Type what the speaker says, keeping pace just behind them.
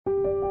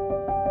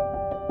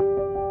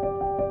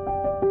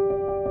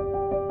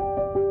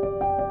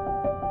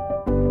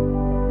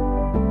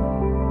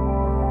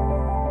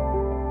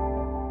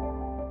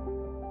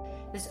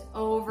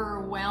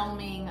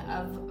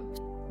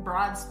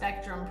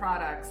spectrum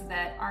products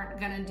that aren't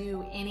going to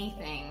do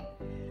anything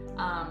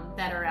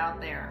that are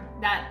out there.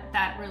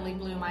 That really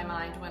blew my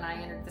mind when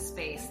I entered the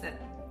space,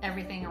 that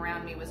everything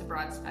around me was a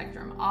broad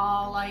spectrum.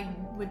 All I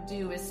would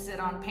do is sit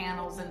on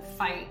panels and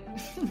fight,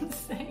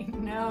 saying,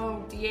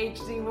 no,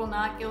 THC will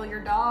not kill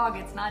your dog.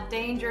 It's not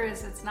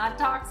dangerous. It's not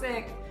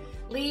toxic.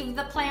 Leave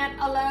the plant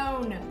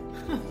alone.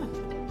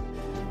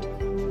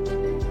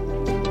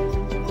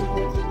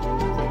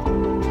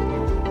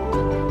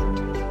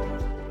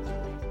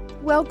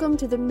 Welcome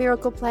to the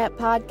Miracle Plant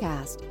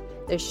Podcast,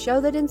 the show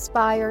that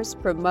inspires,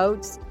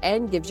 promotes,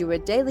 and gives you a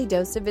daily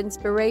dose of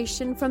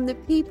inspiration from the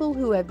people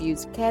who have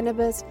used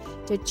cannabis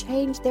to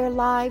change their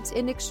lives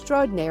in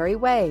extraordinary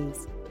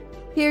ways.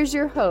 Here's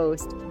your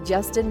host,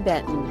 Justin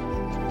Benton.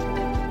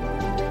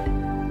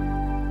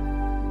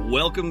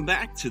 Welcome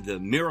back to the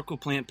Miracle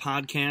Plant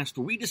Podcast,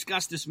 where we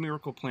discuss this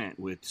miracle plant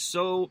with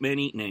so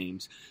many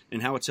names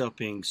and how it's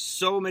helping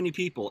so many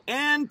people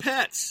and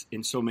pets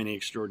in so many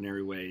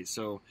extraordinary ways.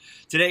 So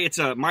today it's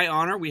my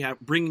honor. We have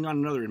bringing on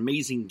another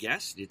amazing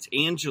guest. It's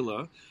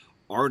Angela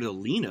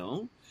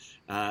Ardolino,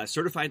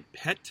 certified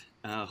pet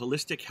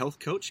holistic health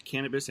coach,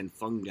 cannabis and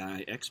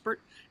fungi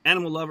expert,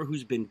 animal lover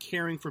who's been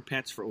caring for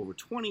pets for over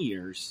 20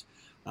 years.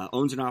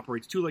 Owns and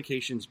operates 2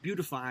 locations,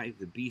 Beautify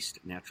the Beast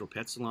Natural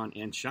Pet Salon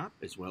and Shop,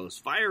 as well as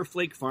Fire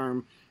Flake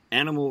Farm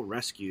Animal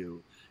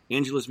Rescue.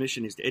 Angela's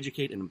mission is to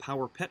educate and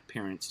empower pet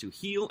parents to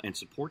heal and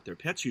support their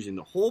pets using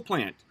the whole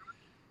plant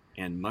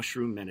and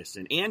mushroom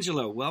medicine.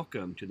 Angela,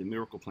 welcome to the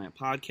Miracle Plant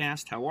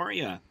Podcast. How are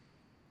you?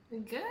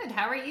 Good.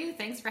 How are you?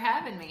 Thanks for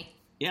having me.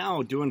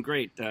 Yeah, doing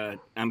great.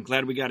 I'm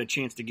glad we got a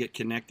chance to get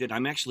connected.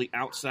 I'm actually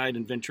outside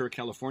in Ventura,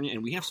 California,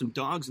 and we have some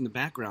dogs in the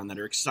background that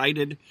are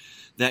excited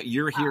that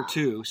you're here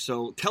too.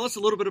 So tell us a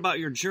little bit about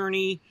your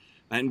journey,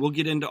 and we'll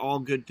get into all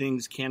good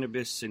things,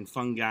 cannabis and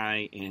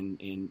fungi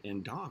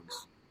and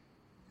dogs.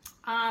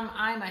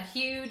 I'm a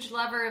huge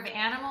lover of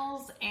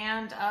animals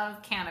and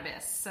of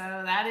cannabis, so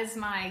that is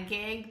my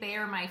gig. They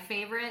are my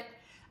favorite.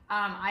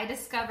 I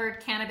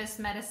discovered cannabis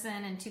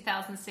medicine in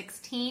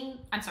 15,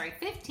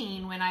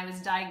 when I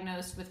was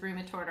diagnosed with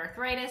rheumatoid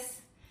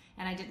arthritis,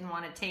 and I didn't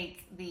want to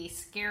take the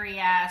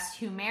scary-ass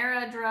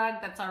Humira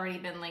drug that's already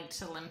been linked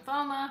to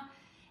lymphoma,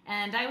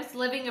 and I was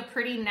living a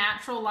pretty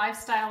natural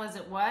lifestyle as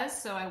it was,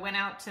 so I went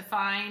out to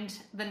find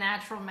the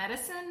natural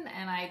medicine,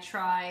 and I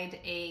tried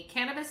a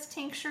cannabis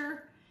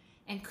tincture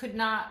and could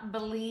not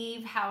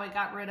believe how it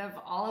got rid of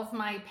all of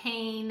my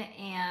pain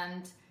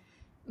and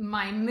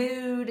my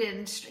mood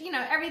and,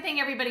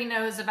 everything everybody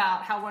knows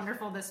about how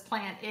wonderful this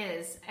plant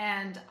is.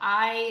 And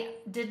I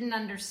didn't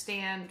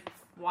understand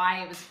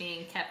why it was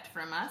being kept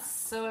from us,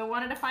 so I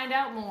wanted to find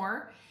out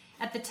more.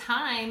 At the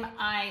time,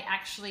 I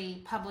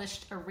actually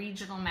published a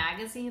regional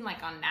magazine,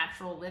 on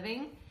natural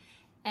living,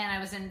 and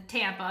I was in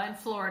Tampa in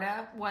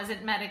Florida,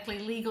 wasn't medically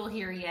legal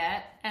here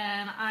yet,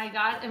 and I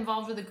got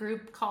involved with a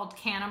group called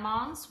Canna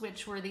Moms,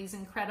 which were these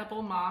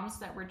incredible moms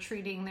that were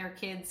treating their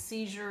kids'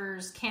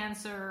 seizures,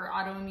 cancer,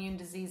 autoimmune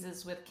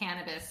diseases with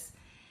cannabis,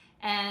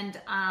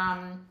 and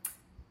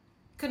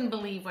couldn't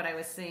believe what I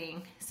was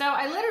seeing. So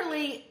I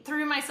literally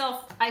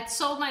I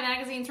sold my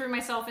magazine, threw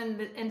myself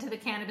into the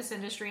cannabis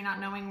industry, not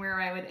knowing where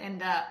I would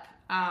end up,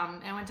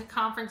 and went to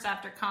conference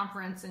after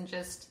conference and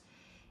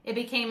it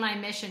became my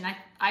mission.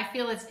 I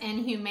feel it's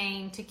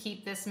inhumane to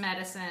keep this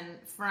medicine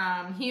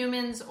from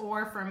humans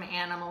or from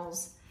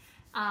animals.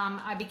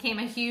 I became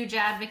a huge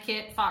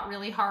advocate, fought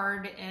really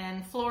hard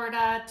in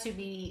Florida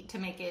to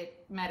make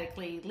it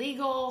medically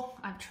legal.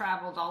 I've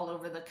traveled all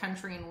over the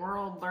country and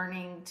world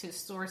learning to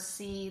source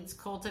seeds,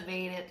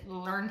 cultivate it,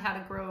 learn how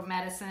to grow a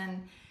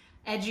medicine,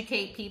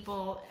 educate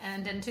people.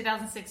 And in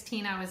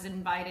 2016, I was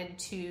invited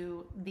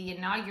to the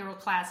inaugural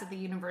class at the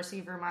University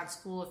of Vermont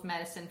School of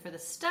Medicine for the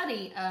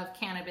study of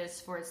cannabis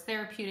for its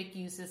therapeutic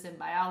uses in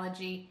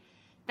biology.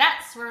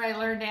 That's where I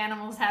learned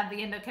animals have the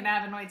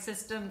endocannabinoid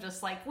system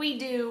just like we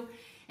do,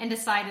 and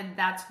decided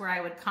that's where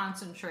I would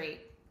concentrate.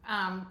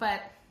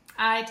 But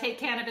I take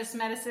cannabis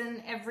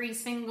medicine every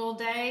single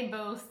day,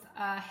 both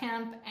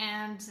hemp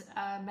and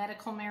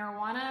medical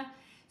marijuana.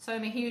 So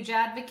I'm a huge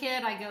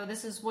advocate. I go,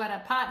 this is what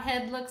a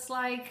pothead looks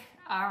like,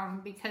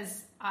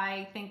 because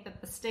I think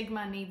that the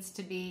stigma needs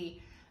to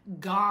be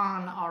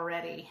gone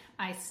already.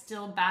 I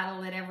still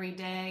battle it every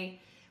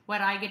day. What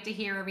I get to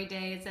hear every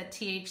day is that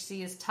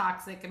THC is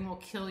toxic and will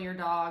kill your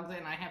dog,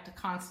 and I have to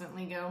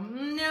constantly go,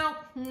 no,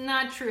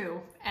 not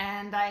true.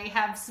 And I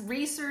have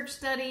research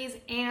studies,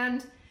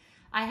 and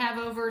I have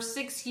over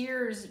 6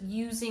 years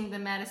using the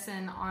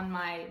medicine on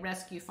my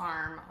rescue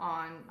farm.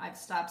 I've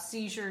stopped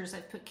seizures,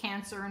 I've put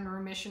cancer into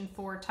remission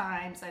 4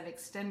 times, I've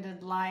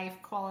extended life,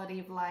 quality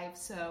of life,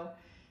 so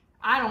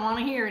I don't want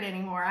to hear it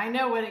anymore. I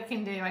know what it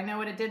can do. I know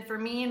what it did for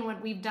me and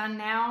what we've done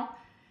now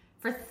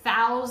for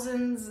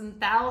thousands and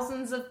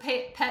thousands of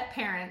pet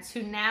parents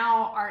who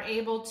now are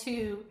able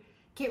to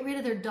get rid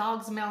of their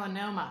dog's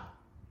melanoma,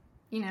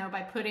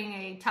 by putting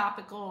a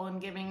topical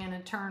and giving an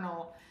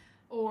internal,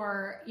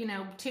 or,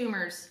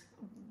 tumors.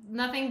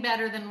 Nothing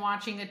better than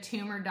watching a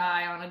tumor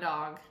die on a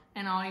dog,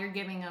 and all you're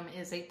giving them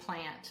is a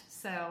plant.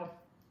 So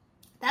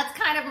that's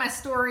kind of my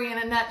story in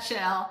a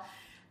nutshell.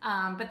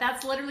 But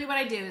that's literally what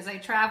I do is I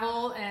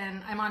travel,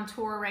 and I'm on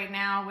tour right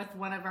now with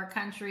one of our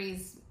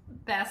country's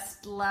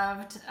best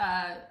loved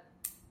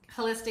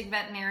holistic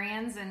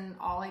veterinarians, and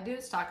all I do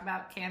is talk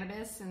about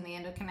cannabis and the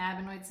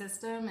endocannabinoid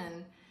system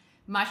and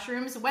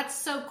mushrooms. What's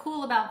so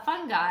cool about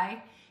fungi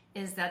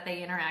is that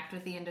they interact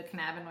with the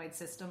endocannabinoid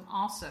system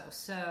also.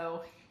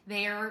 So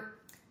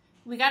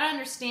we got to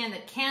understand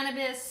that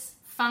cannabis,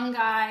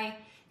 fungi,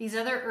 these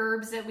other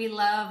herbs that we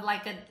love,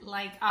 like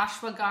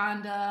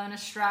ashwagandha and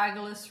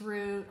astragalus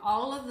root,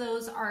 all of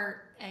those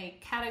are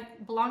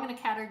belong in a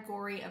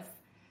category of,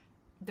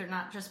 they're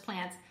not just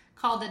plants,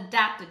 called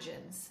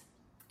adaptogens.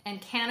 And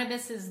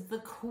cannabis is the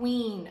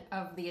queen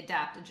of the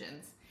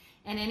adaptogens.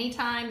 And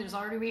anytime, there's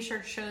already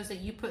research shows that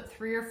you put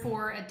 3 or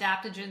 4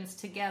 adaptogens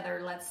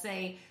together, let's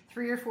say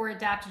 3 or 4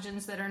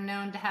 adaptogens that are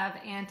known to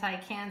have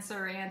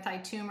anti-cancer or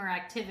anti-tumor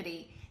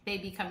activity, they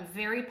become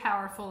very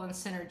powerful and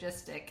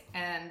synergistic,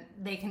 and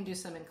they can do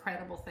some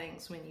incredible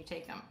things when you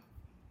take them.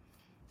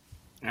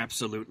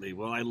 Absolutely.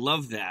 Well, I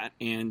love that.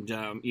 And,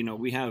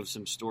 we have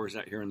some stores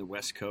out here on the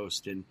West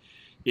Coast, and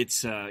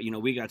it's,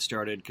 we got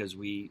started because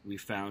we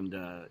found,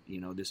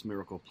 this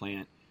miracle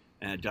plant.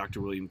 Dr.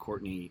 William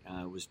Courtney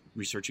was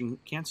researching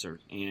cancer,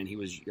 and he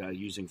was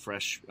using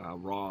fresh,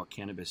 raw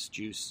cannabis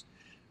juice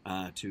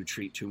to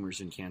treat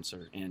tumors and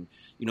cancer. And,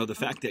 the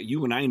fact that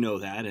you and I know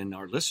that, and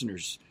our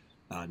listeners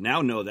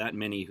now know that,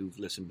 many who've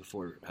listened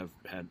before have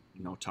had,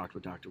 talked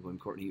with Dr. William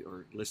Courtney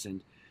or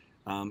listened,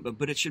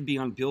 but it should be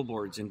on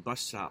billboards and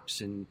bus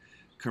stops and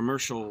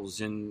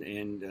commercials, and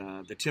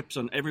the tips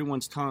on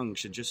everyone's tongue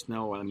should just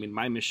know. I mean,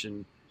 my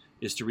mission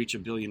is to reach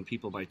 1 billion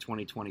people by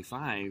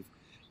 2025.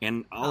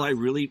 And all I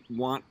really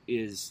want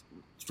is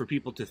for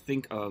people to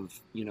think of,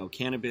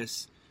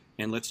 cannabis,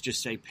 and let's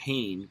just say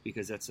pain,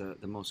 because that's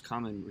the most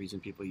common reason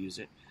people use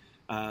it,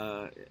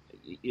 and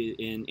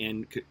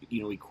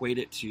equate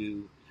it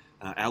to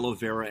aloe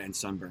vera and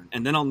sunburn.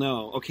 And then I'll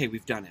know, okay,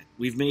 we've done it.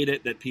 We've made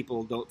it that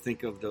people don't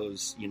think of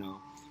those,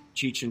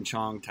 Cheech and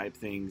Chong type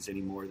things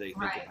anymore. They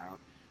think about,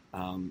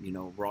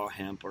 raw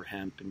hemp or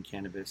hemp and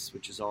cannabis,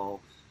 which is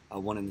all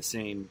one and the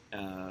same,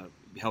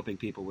 helping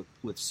people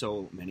with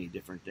so many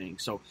different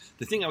things. So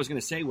the thing I was going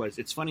to say was,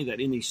 it's funny that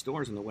in these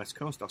stores on the West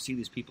Coast, I'll see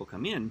these people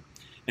come in,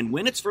 and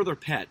when it's for their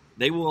pet,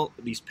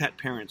 these pet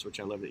parents, which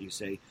I love that you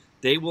say,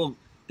 they won't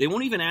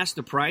even ask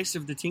the price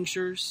of the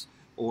tinctures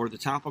or the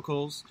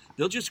topicals.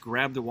 They'll just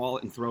grab the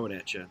wallet and throw it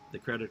at you, the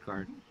credit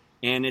card.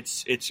 And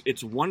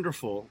it's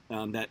wonderful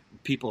that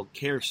people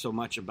care so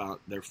much about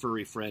their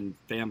furry friend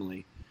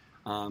family.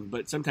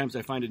 But sometimes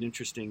I find it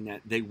interesting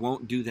that they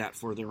won't do that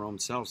for their own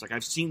selves. Like,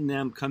 I've seen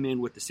them come in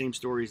with the same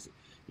stories,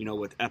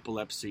 with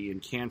epilepsy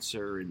and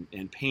cancer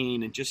and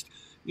pain and just,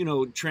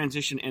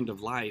 transition, end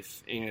of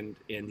life, and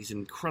these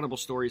incredible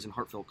stories and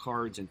heartfelt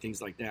cards and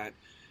things like that.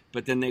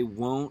 But then they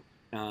won't,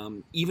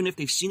 even if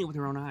they've seen it with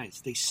their own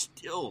eyes, they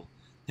still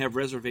have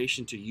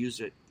reservation to use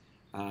it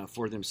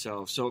for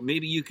themselves. So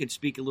maybe you could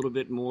speak a little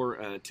bit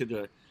more to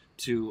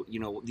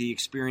the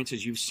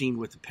experiences you've seen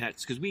with the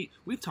pets, because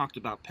we've talked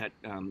about pet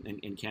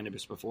and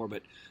cannabis before,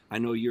 but I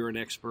know you're an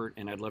expert,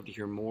 and I'd love to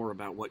hear more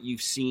about what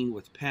you've seen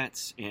with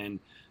pets. And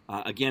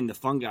again, the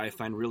fungi I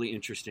find really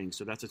interesting,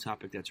 so that's a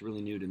topic that's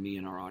really new to me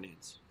and our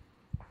audience.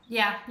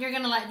 Yeah, you're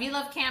gonna if you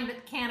love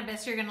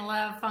cannabis, you're gonna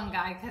love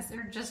fungi, because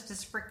they're just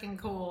as freaking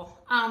cool.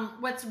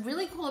 What's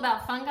really cool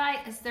about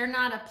fungi is they're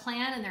not a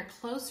plant, and they're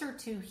closer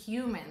to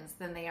humans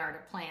than they are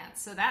to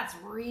plants. So that's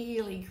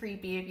really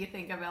creepy if you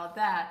think about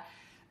that.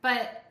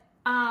 But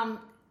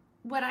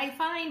what I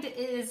find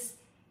is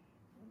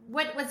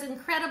what's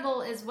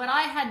incredible is what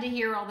I had to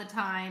hear all the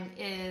time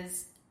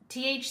is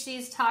THC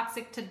is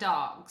toxic to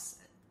dogs.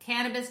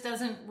 Cannabis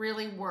doesn't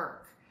really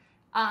work.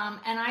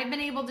 And I've been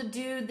able to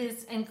do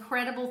these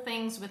incredible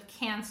things with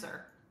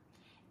cancer.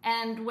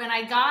 And when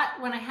I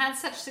had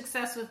such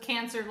success with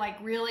cancer, like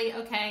really,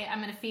 okay, I'm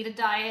going to feed a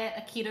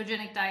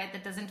ketogenic diet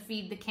that doesn't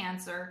feed the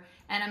cancer,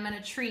 and I'm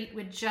going to treat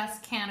with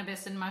just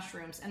cannabis and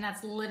mushrooms. And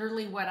that's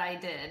literally what I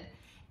did.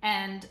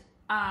 And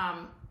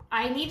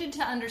I needed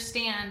to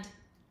understand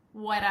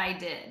what I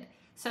did.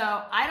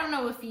 So I don't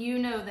know if you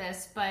know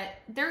this, but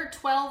there are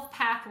 12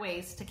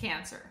 pathways to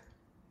cancer.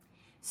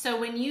 So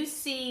when you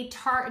see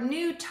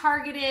new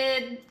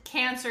targeted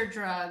cancer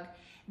drug,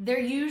 they're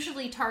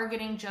usually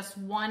targeting just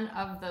one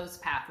of those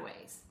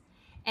pathways.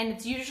 And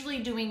it's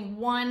usually doing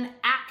one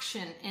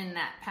action in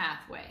that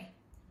pathway.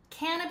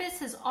 Cannabis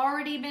has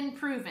already been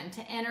proven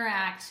to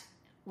interact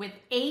with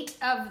 8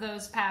 of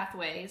those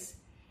pathways,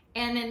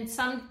 and in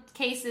some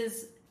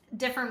cases,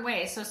 different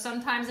ways. So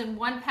sometimes in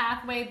one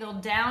pathway, they'll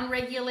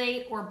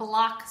downregulate or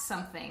block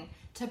something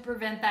to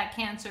prevent that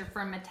cancer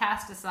from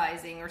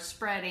metastasizing or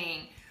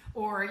spreading,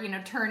 or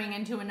turning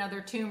into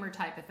another tumor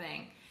type of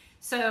thing.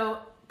 So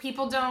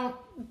people don't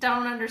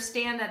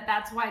understand that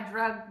that's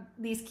why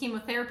these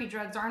chemotherapy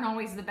drugs aren't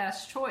always the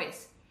best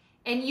choice.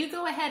 And you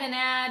go ahead and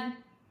add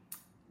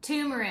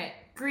turmeric,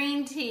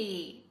 green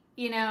tea,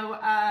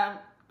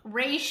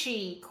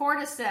 reishi,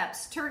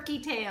 cordyceps, turkey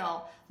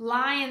tail,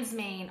 lion's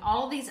mane,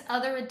 all these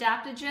other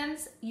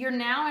adaptogens, you're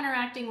now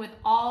interacting with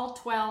all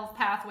 12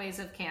 pathways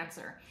of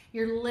cancer.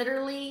 You're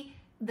literally,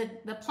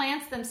 the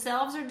plants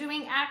themselves are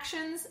doing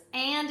actions,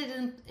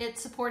 and it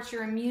supports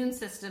your immune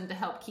system to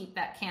help keep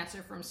that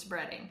cancer from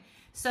spreading.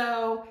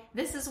 So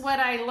this is what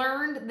I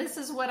learned. This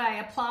is what I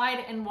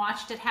applied and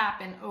watched it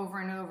happen over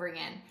and over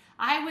again.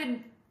 I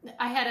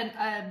had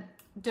a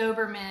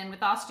Doberman with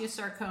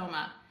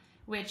osteosarcoma,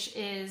 which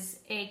is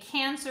a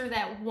cancer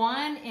that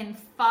 1 in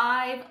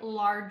 5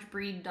 large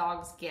breed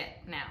dogs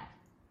get now.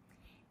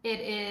 It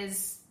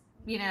is,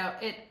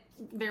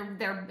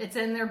 it's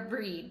in their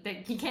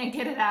breed. You can't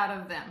get it out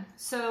of them.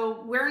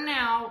 So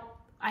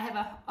I have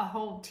a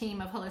whole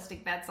team of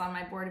holistic vets on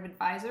my board of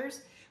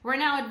advisors. We're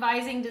now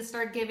advising to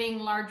start giving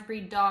large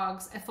breed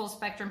dogs a full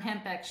spectrum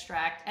hemp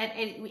extract at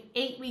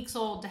 8 weeks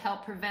old to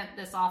help prevent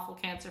this awful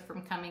cancer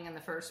from coming in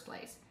the first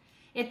place.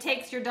 It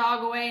takes your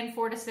dog away in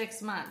 4 to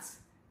 6 months.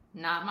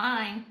 Not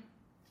mine.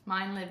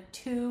 Mine lived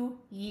 2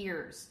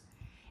 years.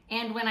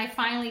 And when I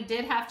finally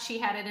she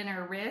had it in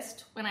her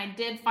wrist, when I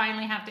did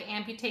finally have to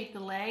amputate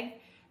the leg,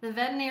 the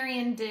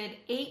veterinarian did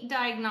 8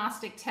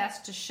 diagnostic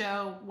tests to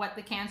show what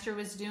the cancer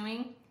was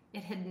doing.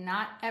 It had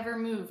not ever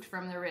moved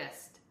from the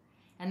wrist.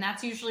 And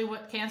that's usually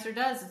what cancer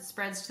does. It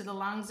spreads to the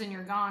lungs and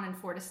you're gone in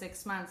 4 to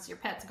 6 months. Your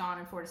pet's gone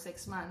in 4 to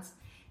 6 months.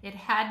 It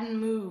hadn't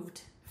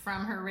moved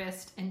from her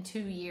wrist in 2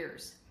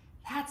 years.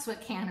 That's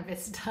what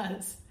cannabis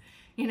does.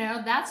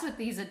 That's what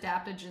these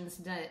adaptogens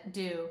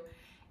do.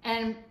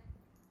 And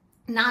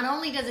not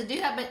only does it do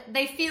that, but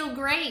they feel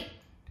great.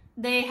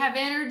 They have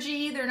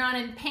energy. They're not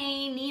in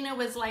pain. Nina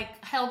was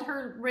held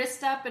her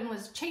wrist up and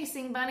was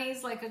chasing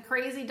bunnies like a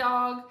crazy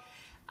dog.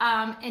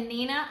 And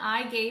Nina,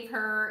 I gave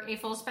her a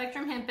full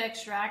spectrum hemp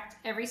extract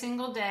every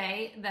single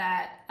day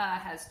that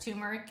has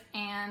turmeric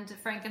and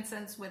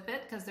frankincense with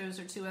it, because those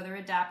are 2 other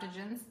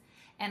adaptogens.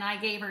 And I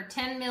gave her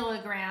 10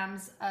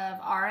 milligrams of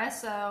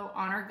RSO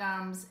on her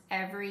gums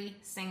every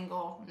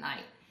single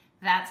night.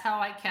 That's how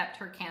I kept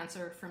her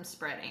cancer from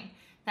spreading.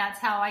 That's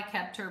how I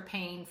kept her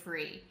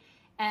pain-free.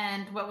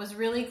 And what was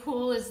really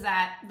cool is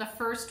that the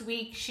first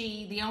week,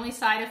 the only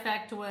side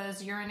effect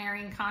was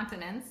urinary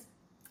incontinence.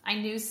 I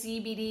knew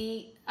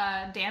CBD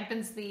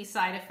dampens the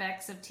side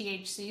effects of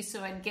THC,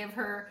 so I'd give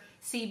her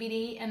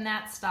CBD and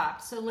that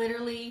stopped. So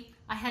literally,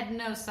 I had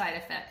no side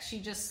effects. She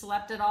just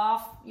slept it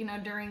off,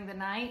 during the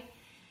night.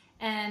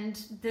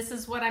 And this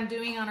is what I'm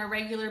doing on a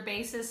regular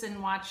basis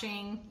and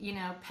watching,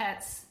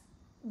 pets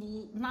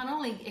not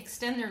only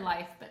extend their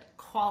life, but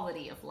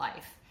quality of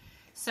life.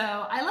 So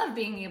I love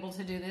being able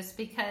to do this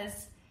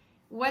because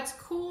what's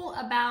cool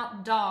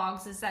about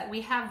dogs is that we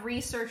have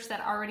research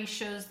that already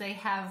shows they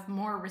have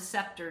more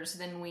receptors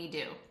than we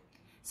do.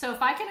 So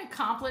if I can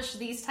accomplish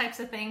these types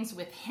of things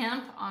with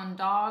hemp on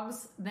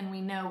dogs, then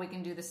we know we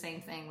can do the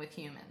same thing with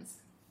humans.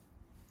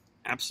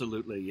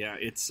 Absolutely. Yeah.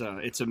 It's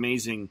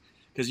amazing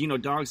because,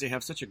 dogs, they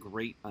have such a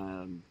great,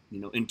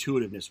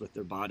 intuitiveness with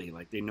their body.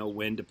 Like they know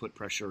when to put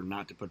pressure or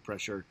not to put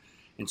pressure.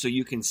 And so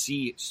you can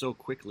see so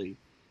quickly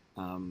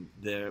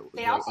they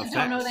also effects.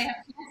 Don't know they have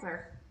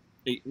cancer.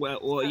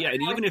 Well, yeah,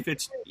 and even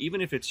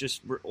if it's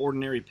just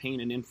ordinary pain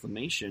and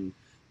inflammation,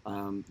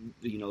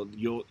 we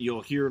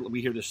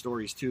hear the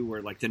stories too,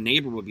 where the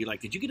neighbor will be like,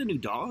 "Did you get a new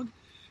dog?"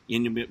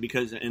 And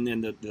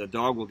then the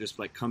dog will just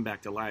come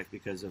back to life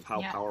because of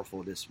how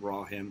powerful this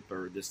raw hemp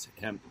or this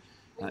hemp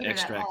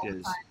extract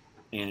is.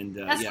 And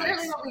that's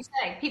literally what we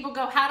say. People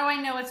go, "How do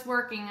I know it's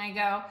working?" I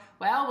go,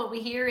 "Well, what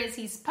we hear is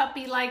he's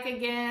puppy-like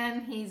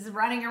again. He's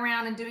running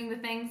around and doing the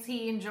things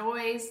he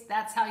enjoys.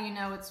 That's how you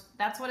know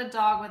that's what a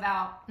dog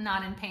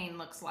not in pain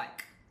looks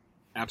like."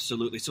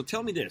 Absolutely. So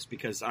tell me this,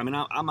 because I'm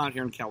out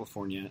here in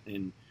California,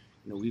 and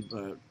we've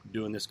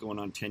doing this going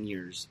on 10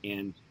 years,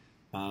 and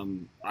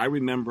I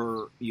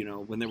remember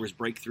when there was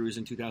breakthroughs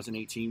in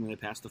 2018 when they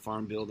passed the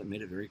Farm Bill that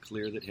made it very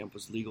clear that hemp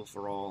was legal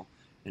for all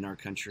in our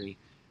country.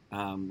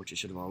 Which it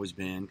should have always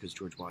been because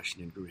George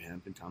Washington grew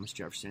hemp and Thomas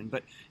Jefferson.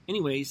 But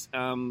anyways,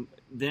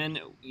 then,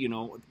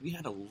 we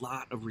had a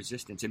lot of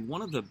resistance. And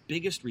one of the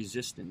biggest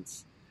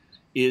resistance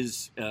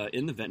is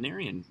in the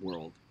veterinarian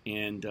world.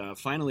 And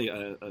finally,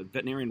 a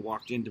veterinarian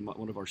walked into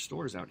one of our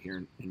stores out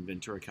here in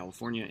Ventura,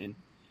 California.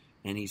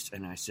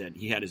 And I said,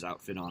 he had his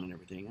outfit on and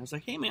everything. I was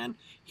like, "Hey, man,"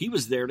 he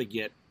was there to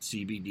get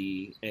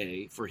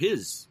CBDA for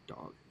his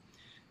dog.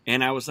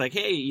 And I was like,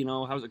 "Hey,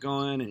 how's it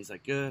going?" And he's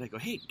like, "Good." I go,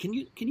 "Hey, can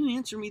you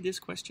answer me this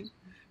question?"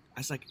 I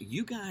was like,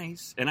 "You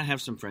guys," and I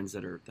have some friends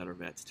that are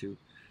vets too.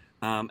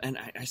 And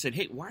I said,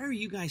 "Hey, why are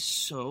you guys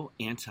so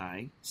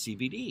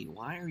anti-CBD?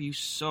 Why are you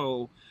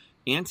so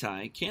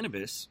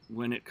anti-cannabis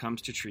when it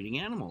comes to treating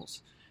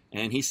animals?"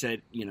 And he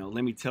said,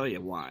 "Let me tell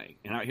you why."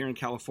 And out here in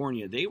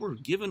California, they were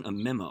given a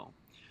memo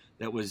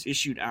that was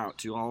issued out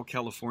to all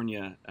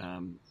California,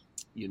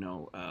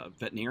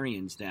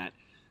 veterinarians that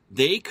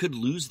they could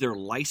lose their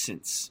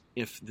license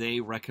if they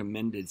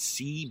recommended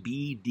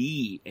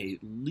CBD, a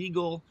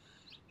legal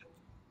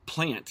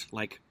plant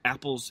like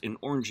apples and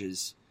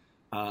oranges,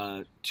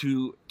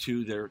 to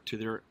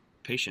their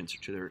patients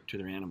or to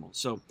their animals.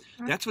 So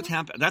that's what's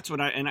happened. That's what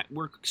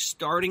we're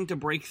starting to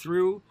break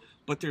through,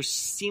 but there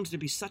seems to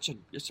be such a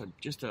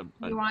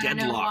You want to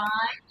know deadlock.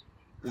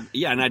 why?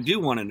 Yeah, and I do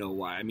want to know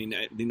why. I mean,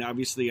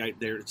 obviously,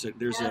 there's just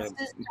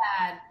as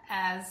bad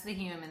as the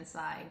human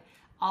side.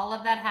 All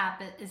of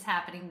that is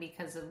happening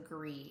because of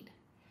greed.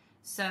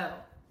 So,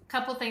 a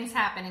couple things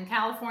happened in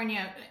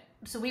California.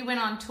 So we went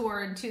on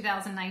tour in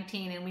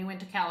 2019, and we went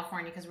to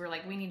California because we were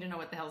like, we need to know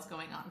what the hell's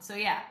going on. So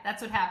yeah,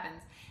 that's what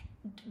happens.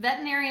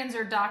 Veterinarians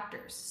are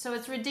doctors, so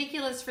it's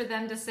ridiculous for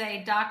them to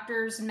say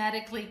doctors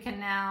medically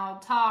can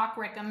now talk,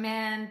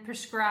 recommend,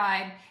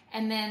 prescribe,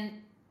 and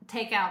then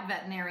take out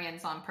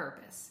veterinarians on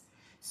purpose.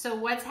 So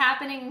what's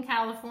happening in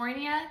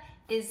California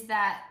is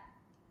that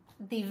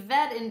the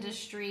vet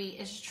industry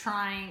is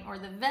trying, or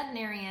the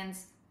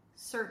veterinarians,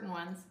 certain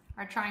ones,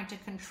 are trying to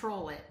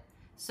control it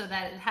so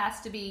that it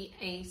has to be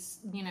a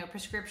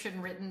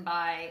prescription written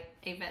by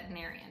a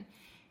veterinarian.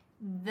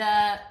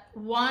 The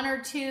one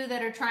or two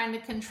that are trying to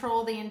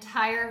control the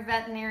entire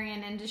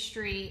veterinarian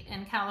industry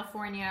in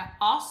California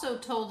also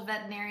told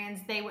veterinarians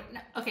they would.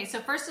 Okay, so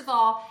first of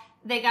all,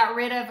 they got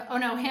rid of,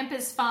 hemp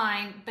is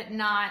fine, but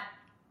not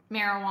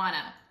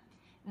marijuana.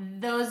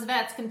 Those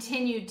vets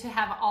continued to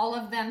have all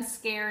of them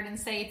scared and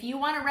say, if you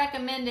want to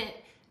recommend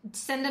it,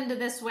 send them to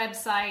this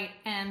website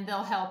and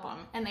they'll help them.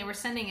 And they were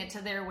sending it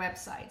to their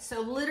website. So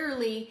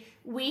literally,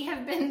 we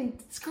have been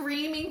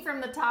screaming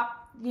from the top,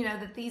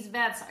 that these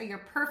vets you're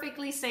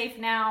perfectly safe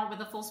now with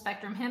a full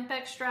spectrum hemp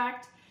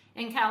extract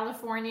in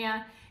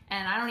California.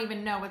 And I don't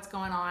even know what's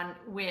going on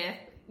with,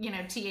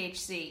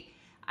 THC.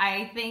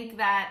 I think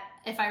that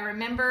if I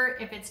remember,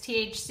 if it's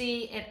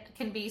THC, it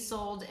can be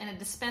sold in a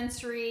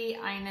dispensary.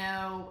 I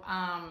know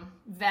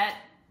vet,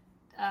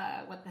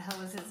 what the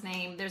hell is his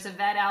name? There's a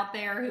vet out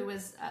there who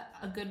was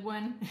a good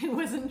one, who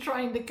wasn't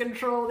trying to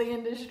control the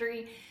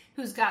industry,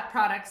 who's got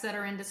products that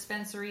are in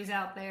dispensaries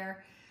out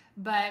there.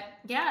 But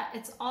yeah,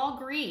 it's all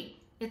greed.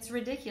 It's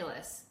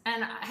ridiculous.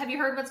 And have you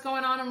heard what's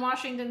going on in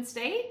Washington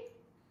State?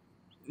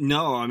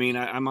 No, I mean,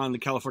 I'm on the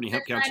California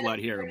Hemp Council out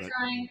here.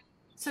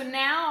 So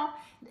now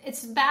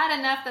it's bad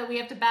enough that we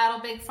have to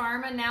battle Big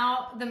Pharma.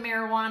 Now the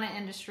marijuana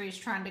industry is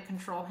trying to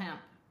control hemp.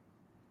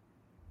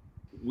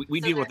 We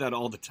deal with that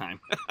all the time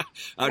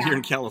out here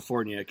in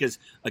California. Because,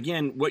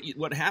 again,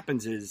 what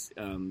happens is,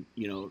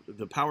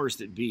 the powers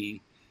that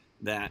be,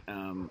 that,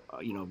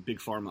 Big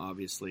Pharma,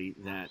 obviously,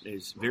 that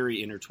is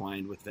very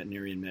intertwined with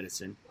veterinarian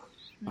medicine.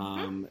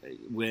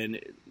 When,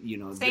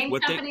 Same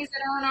companies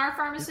that own our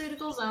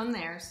pharmaceuticals own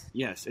theirs.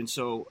 Yes. And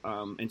so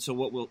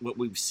what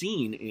we've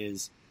seen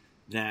is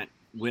that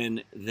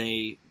when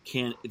the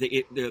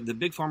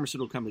big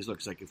pharmaceutical companies look,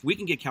 it's like, if we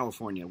can get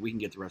California, we can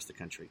get the rest of the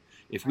country.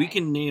 If we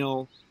can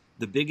nail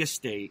the biggest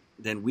state,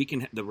 then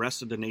the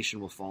rest of the nation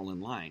will fall in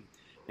line.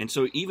 And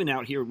so even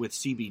out here with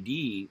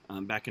CBD,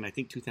 back in, I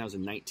think,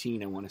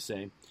 2019, I want to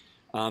say,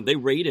 they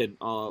raided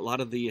a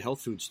lot of the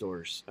health food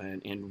stores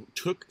and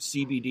took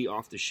CBD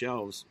off the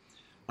shelves,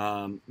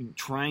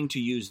 trying to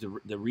use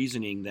the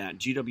reasoning that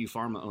GW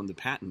Pharma owned the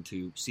patent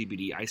to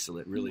CBD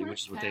isolate, really,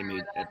 which is what they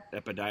made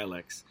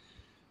Epidiolex.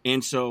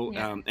 And so,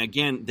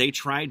 again, they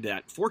tried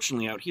that.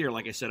 Fortunately, out here,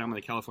 like I said, I'm on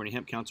the California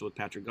Hemp Council with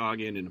Patrick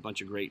Goggin and a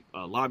bunch of great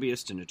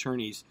lobbyists and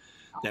attorneys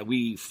that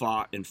we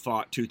fought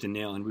tooth and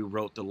nail, and we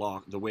wrote the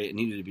law the way it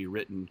needed to be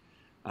written.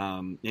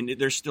 And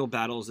there's still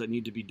battles that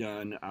need to be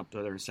done up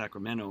there in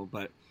Sacramento.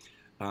 But,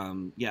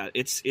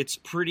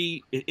 it's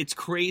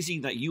crazy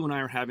that you and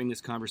I are having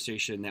this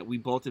conversation, that we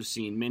both have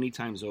seen many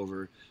times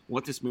over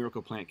what this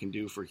miracle plant can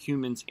do for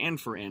humans and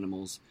for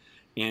animals.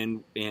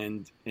 And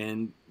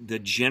the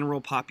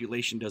general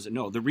population doesn't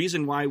know. The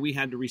reason why we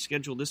had to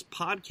reschedule this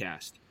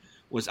podcast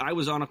was I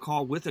was on a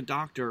call with a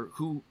doctor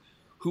who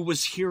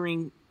was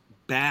hearing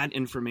bad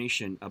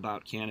information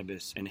about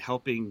cannabis and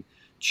helping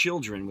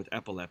children with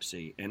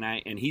epilepsy.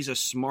 And he's a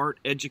smart,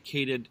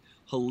 educated,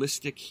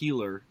 holistic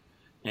healer,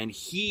 and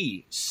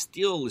he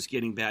still is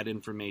getting bad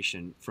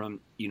information from,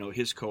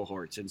 his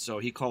cohorts. And so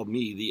he called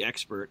me, the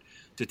expert,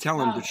 to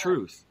tell him the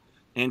truth.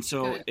 And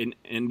so,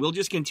 and we'll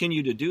just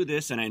continue to do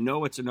this. And I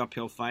know it's an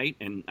uphill fight,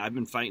 and I've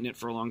been fighting it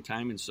for a long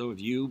time, and so have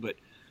you. But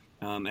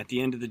at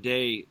the end of the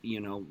day,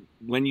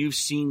 when you've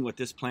seen what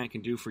this plant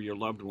can do for your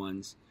loved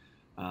ones,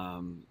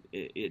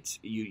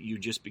 you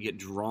just get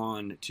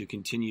drawn to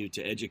continue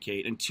to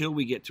educate until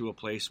we get to a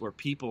place where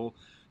people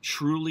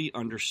truly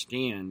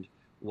understand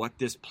what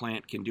this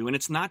plant can do. And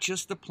it's not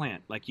just the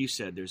plant, like you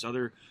said. There's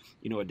other,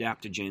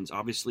 adaptogens.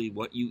 Obviously,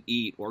 what you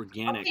eat,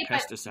 organic,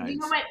 pesticides. You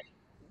know what?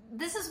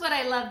 This is what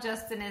I love,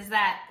 Justin, is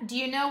that, do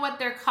you know what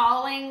they're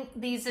calling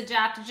these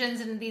adaptogens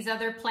and these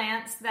other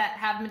plants that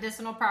have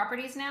medicinal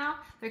properties now?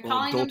 They're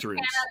calling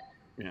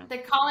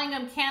they're calling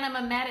them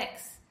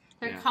cannamometics.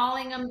 They're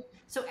calling them,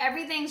 so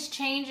everything's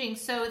changing.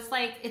 So it's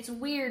like, it's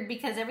weird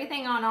because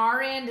everything on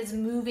our end is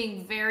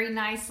moving very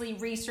nicely.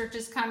 Research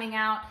is coming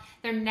out.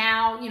 They're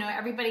now,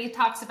 everybody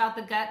talks about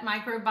the gut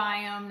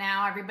microbiome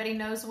now. Everybody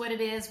knows what it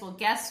is. Well,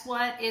 guess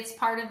what? It's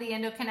part of the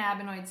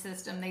endocannabinoid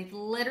system. They've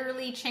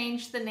literally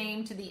changed the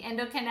name to the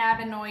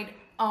endocannabinoid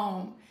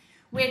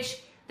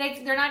which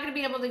they're not going to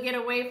be able to get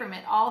away from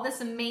it. All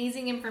this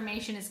amazing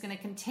information is going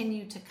to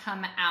continue to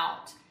come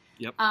out.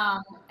 Yep.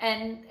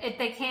 And if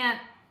they can't,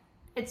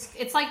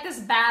 it's like this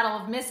battle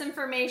of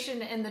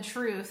misinformation and the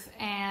truth,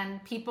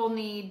 and people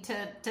need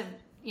to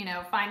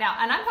find out.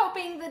 And I'm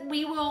hoping that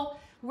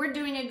we're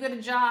doing a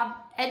good job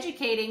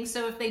educating,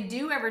 so if they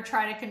do ever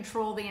try to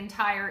control the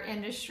entire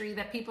industry,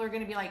 that people are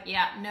going to be like,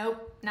 yeah,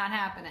 nope, not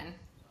happening.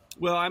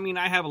 Well, I mean,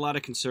 I have a lot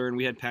of concern.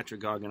 We had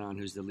Patrick Goggin on,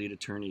 who's the lead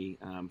attorney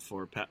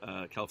for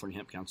California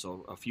Hemp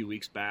Council a few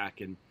weeks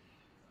back,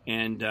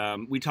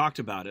 and we talked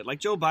about it. Like,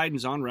 Joe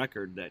Biden's on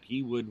record that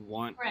he would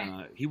want,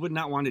 he would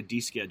not want to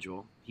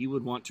deschedule. He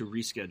would want to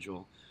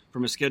reschedule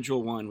from a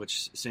Schedule 1, which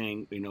is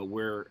saying,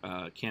 where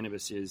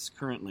cannabis is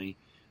currently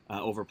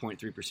over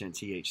 0.3%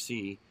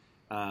 THC.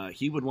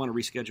 He would want to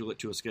reschedule it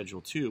to a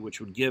Schedule 2, which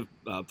would give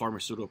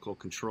pharmaceutical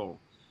control.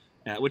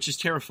 Which is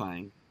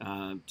terrifying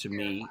to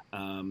me.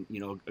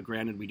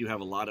 Granted, we do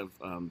have a lot of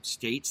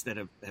states that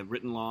have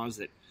written laws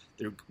that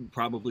there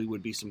probably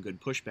would be some good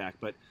pushback.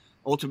 But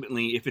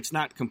ultimately, if it's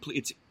not complete,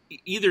 it's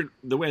either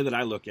the way that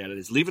I look at it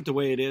is leave it the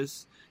way it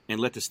is and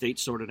let the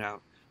states sort it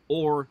out,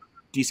 or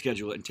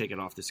deschedule it and take it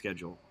off the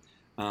schedule.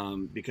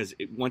 Because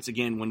once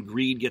again, when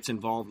greed gets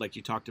involved, like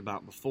you talked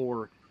about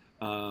before,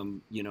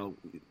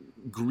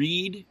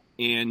 greed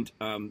and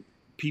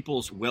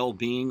people's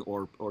well-being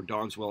or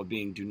dogs'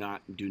 well-being do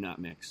not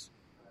mix.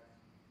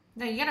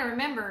 Now you got to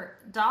remember,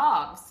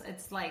 dogs.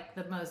 It's like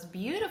the most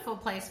beautiful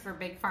place for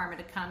Big Pharma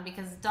to come,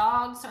 because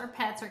dogs or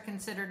pets are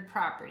considered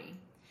property.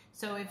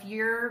 So if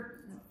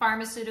your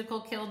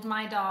pharmaceutical killed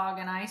my dog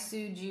and I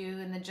sued you,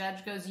 and the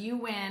judge goes, "You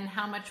win.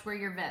 How much were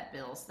your vet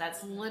bills?"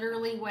 That's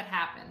literally what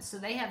happens. So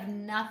they have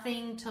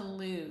nothing to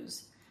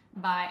lose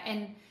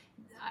and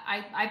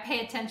I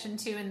pay attention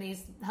to, in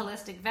these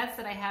holistic vets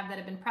that I have that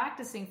have been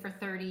practicing for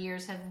 30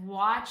 years, have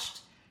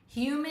watched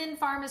human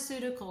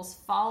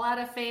pharmaceuticals fall out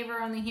of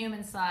favor on the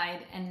human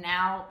side and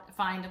now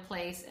find a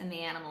place in the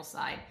animal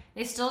side.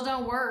 They still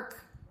don't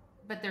work,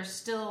 but they're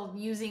still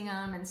using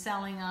them and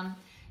selling them.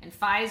 And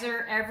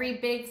Pfizer, every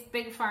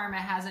big pharma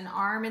has an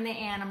arm in the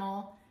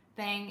animal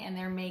thing, and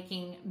they're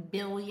making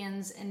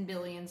billions and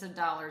billions of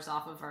dollars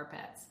off of our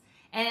pets.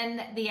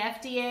 And the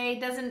FDA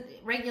doesn't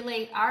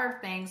regulate our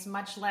things,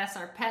 much less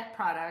our pet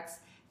products,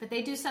 but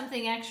they do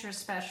something extra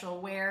special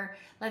where,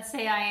 let's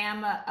say I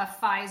am a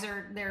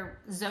Pfizer, their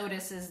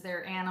Zoetis is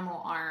their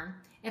animal arm.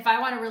 If I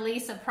want to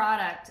release a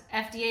product,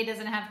 FDA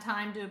doesn't have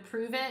time to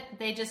approve it.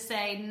 They just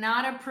say,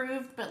 not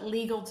approved, but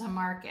legal to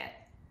market.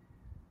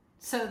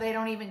 So they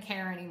don't even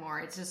care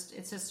anymore. It's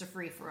just a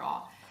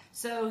free-for-all.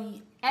 So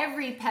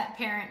every pet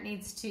parent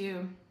needs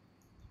to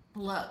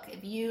look.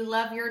 If you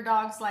love your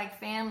dogs like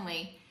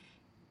family,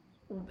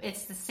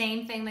 it's the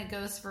same thing that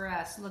goes for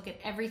us. Look at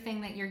everything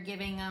that you're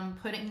giving them,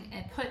 put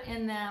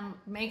in them.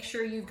 Make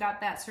sure you've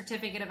got that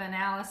certificate of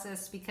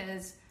analysis,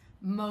 because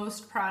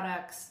most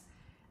products,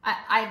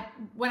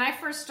 when I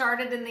first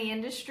started in the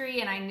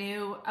industry and I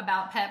knew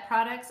about pet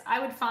products, I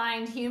would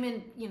find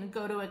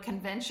go to a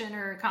convention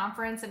or a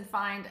conference and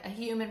find a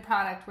human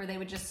product where they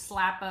would just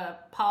slap a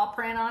paw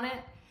print on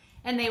it,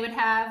 and they would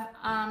have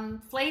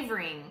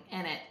flavoring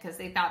in it because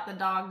they thought the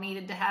dog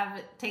needed to have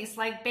it taste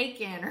like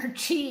bacon or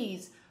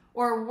cheese.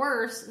 Or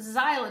worse,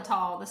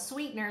 xylitol, the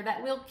sweetener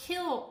that will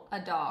kill a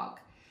dog.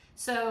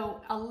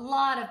 So a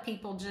lot of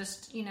people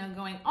just,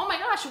 going, oh my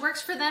gosh, it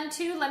works for them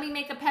too. Let me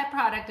make a pet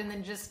product, and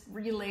then just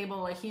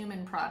relabel a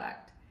human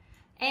product.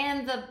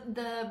 And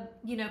the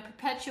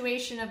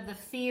perpetuation of the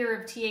fear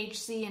of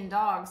THC in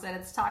dogs, that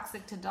it's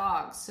toxic to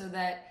dogs, so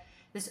that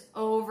this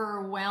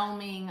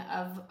overwhelming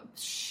of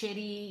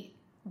shitty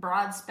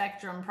broad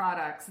spectrum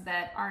products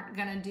that aren't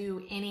going to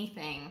do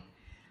anything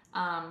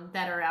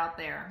that are out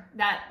there.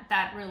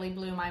 That really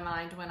blew my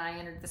mind when I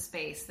entered the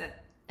space,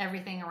 that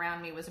everything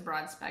around me was a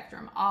broad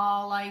spectrum.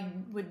 All I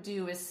would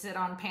do is sit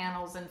on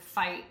panels and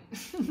fight,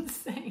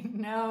 saying,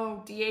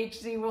 no,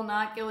 THC will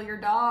not kill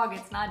your dog.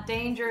 It's not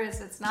dangerous.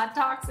 It's not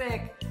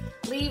toxic.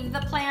 Leave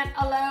the plant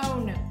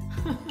alone.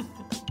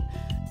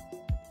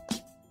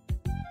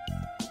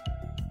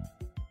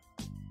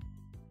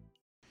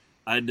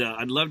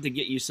 I'd love to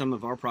get you some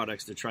of our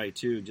products to try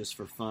too, just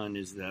for fun.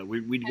 Is that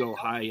we'd go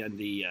high on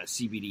the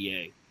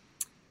CBDA,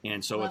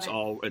 and so it's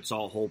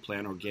all whole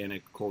plant,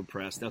 organic, cold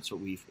pressed. That's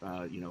what we've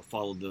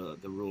followed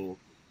the rule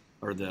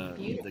or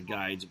the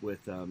guides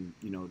with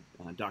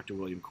Dr.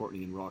 William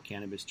Courtney and raw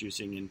cannabis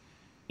juicing,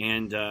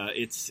 and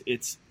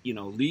it's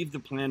leave the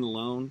plant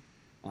alone,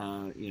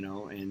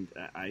 and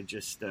I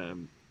just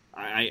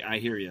I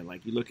hear you.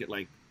 Like, you look at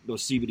like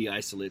those CBD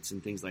isolates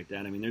and things like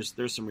that. I mean,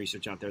 there's some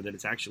research out there that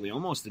it's actually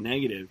almost a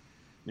negative.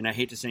 I mean, I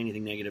hate to say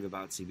anything negative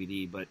about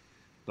CBD, but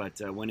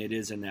when it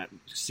is in that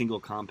single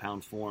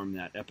compound form,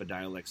 that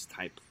Epidiolex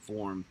type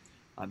form,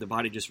 the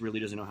body just really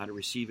doesn't know how to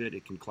receive it.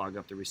 It can clog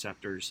up the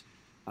receptors.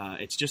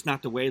 It's just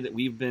not the way that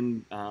we've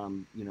been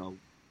around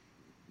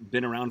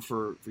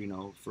for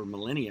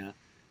millennia.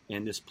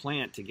 And this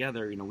plant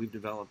together, we've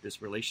developed this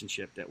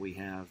relationship that we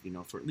have,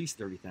 for at least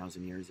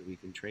 30,000 years that we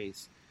can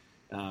trace.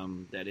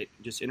 That it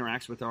just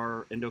interacts with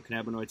our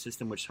endocannabinoid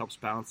system, which helps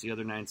balance the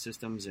other 9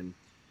 systems, and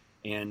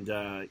And,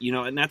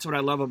 and that's what I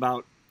love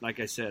about, like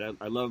I said,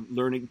 I love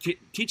learning.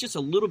 Teach us a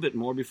little bit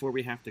more before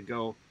we have to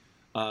go,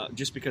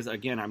 just because,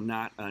 again, I'm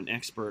not an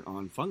expert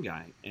on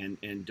fungi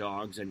and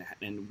dogs.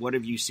 And what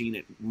have you seen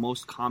it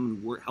most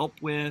common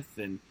help with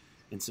and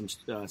some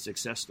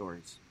success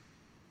stories?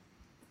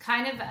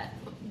 Kind of,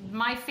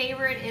 my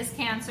favorite is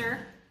cancer,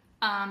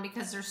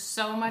 because there's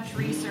so much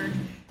research.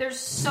 There's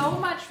so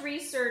much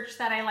research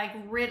that I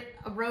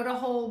wrote a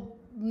whole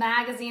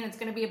magazine. It's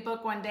going to be a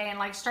book one day,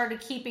 and started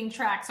keeping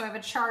track. So I have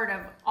a chart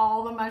of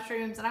all the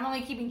mushrooms, and I'm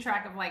only keeping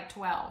track of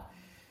 12.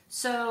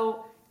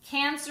 So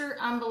cancer,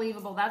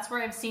 unbelievable. That's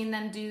where I've seen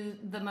them do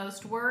the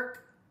most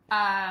work.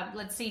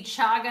 Let's see,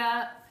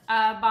 chaga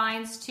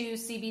binds to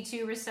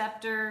CB2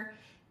 receptor.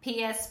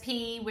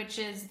 PSP, which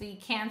is the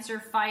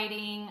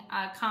cancer-fighting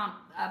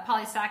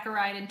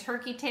polysaccharide in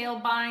turkey tail,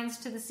 binds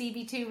to the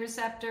CB2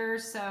 receptor.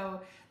 So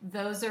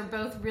those are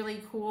both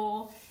really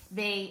cool.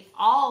 They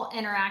all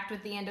interact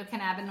with the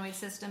endocannabinoid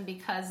system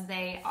because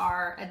they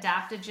are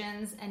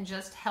adaptogens and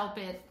just help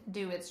it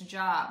do its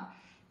job.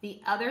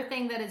 The other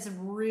thing that is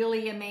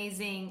really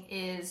amazing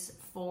is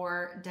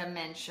for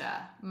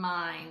dementia,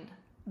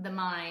 the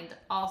mind,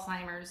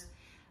 Alzheimer's.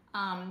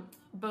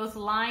 Both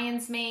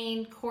lion's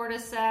mane,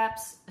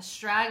 cordyceps,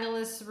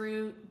 astragalus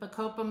root,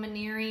 bacopa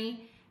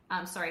monnieri.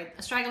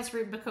 Astragalus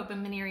root, bacopa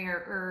monnieri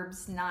are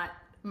herbs, not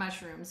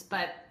mushrooms.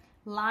 But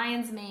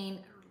lion's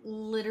mane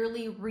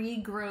literally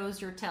regrows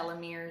your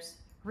telomeres,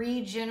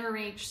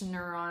 regenerates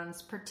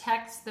neurons,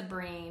 protects the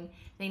brain.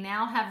 They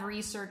now have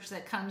research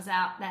that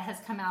has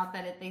come out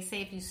that they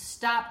say if you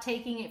stop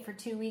taking it for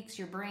 2 weeks,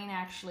 your brain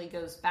actually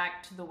goes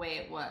back to the way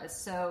it was.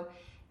 So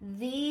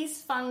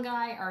these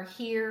fungi are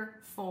here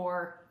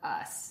for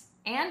us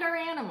and our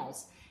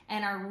animals,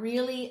 and are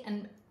really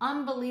an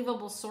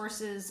unbelievable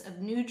sources of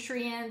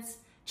nutrients.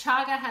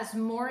 Chaga has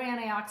more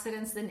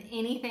antioxidants than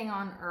anything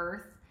on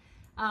earth.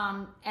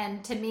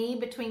 And to me,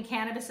 between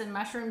cannabis and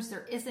mushrooms,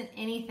 there isn't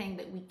anything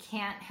that we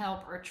can't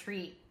help or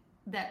treat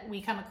that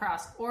we come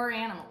across, or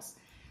animals.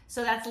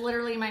 So that's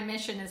literally my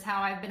mission, is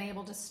how I've been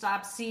able to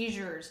stop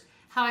seizures,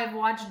 how I've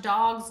watched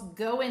dogs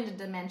go into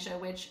dementia,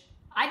 which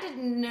I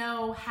didn't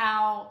know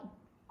how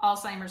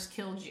Alzheimer's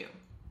killed you.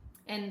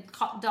 And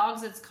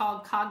dogs, it's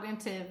called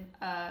cognitive,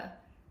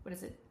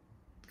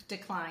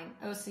 decline,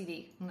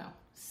 OCD, no,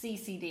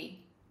 CCD,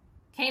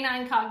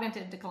 canine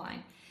cognitive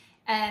decline.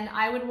 And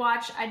I would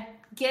watch,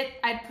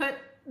 I'd put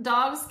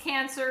dogs'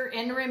 cancer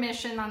in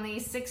remission on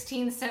these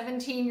 16,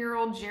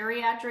 17-year-old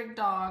geriatric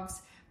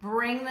dogs,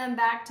 bring them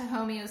back to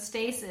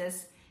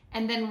homeostasis,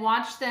 and then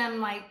watch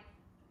them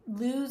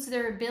lose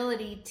their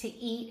ability to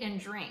eat and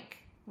drink,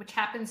 which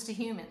happens to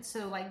humans.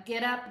 So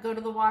get up, go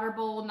to the water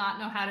bowl, not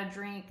know how to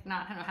drink,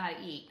 not know how to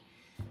eat.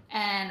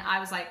 And I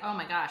was like, oh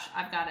my gosh,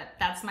 I've got it.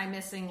 That's my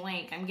missing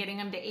link. I'm getting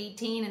them to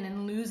 18 and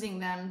then losing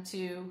them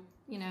to,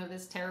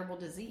 this terrible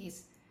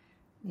disease.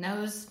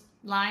 Nose,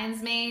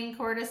 lion's mane,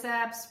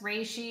 cordyceps,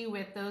 reishi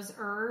with those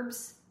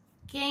herbs,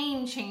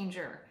 game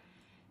changer.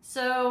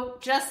 So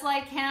just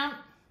like hemp,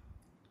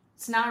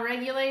 it's not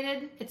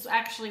regulated. It's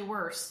actually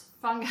worse.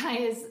 Fungi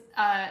is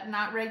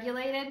not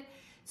regulated.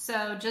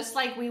 So just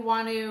like we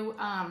want to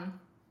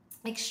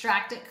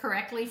extract it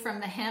correctly from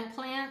the hemp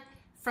plant,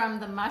 from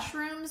the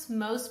mushrooms,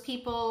 most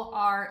people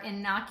are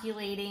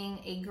inoculating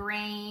a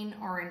grain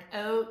or an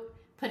oat,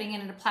 putting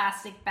it in a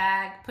plastic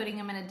bag, putting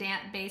them in a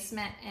damp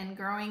basement and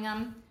growing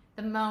them.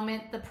 The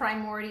moment the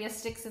primordia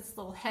sticks its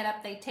little head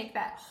up, they take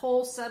that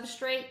whole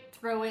substrate,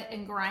 throw it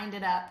and grind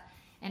it up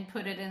and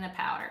put it in a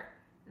powder.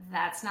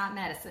 That's not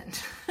medicine.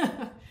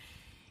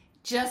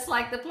 Just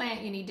like the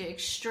plant, you need to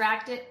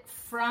extract it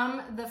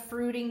from the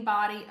fruiting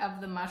body of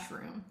the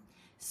mushroom.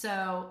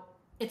 So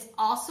it's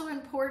also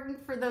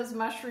important for those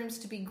mushrooms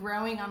to be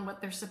growing on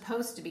what they're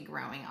supposed to be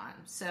growing on.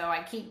 So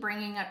I keep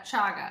bringing up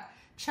chaga.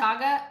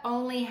 Chaga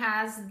only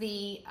has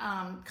the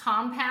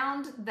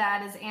compound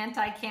that is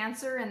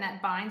anti-cancer and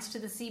that binds to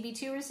the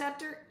CB2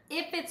 receptor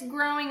if it's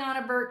growing on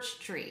a birch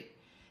tree.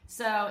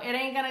 So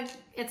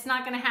it's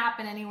not gonna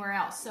happen anywhere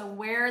else. So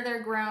where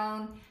they're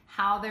grown,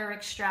 how they're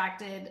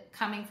extracted,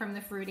 coming from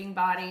the fruiting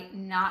body,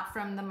 not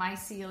from the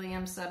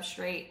mycelium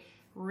substrate,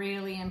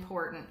 really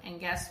important. And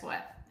guess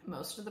what?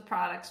 Most of the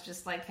products,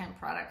 just like hemp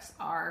products,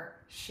 are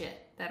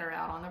shit that are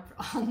out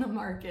on the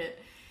market.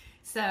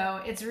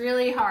 So it's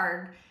really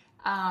hard.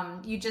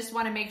 You just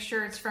want to make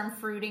sure it's from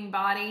fruiting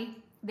body.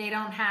 They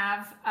don't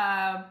have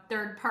a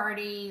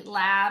third-party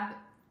lab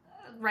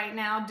right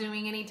now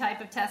doing any type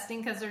of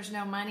testing because there's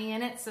no money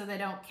in it, so they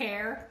don't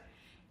care.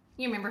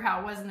 You remember how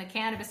it was in the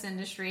cannabis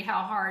industry,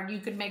 how hard you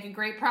could make a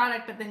great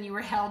product, but then you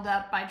were held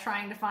up by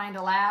trying to find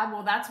a lab.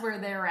 Well, that's where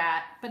they're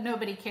at, but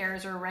nobody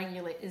cares or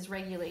is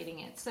regulating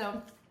it.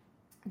 So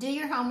do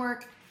your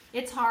homework.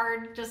 It's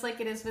hard, just like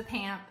it is with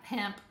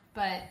hemp,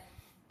 but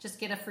just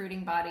get a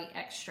fruiting body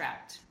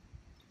extract.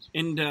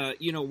 And,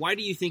 why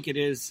do you think it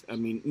is? I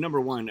mean, number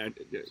one,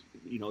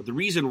 the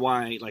reason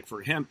why,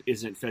 for hemp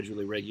isn't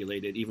federally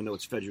regulated, even though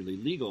it's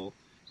federally legal,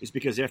 is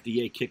because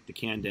FDA kicked the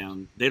can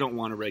down. They don't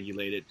want to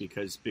regulate it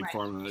because Big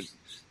Pharma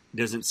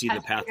doesn't see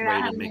the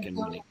pathway to making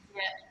money.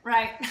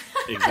 Right.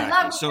 Exactly. I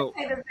love So,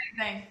 when you say the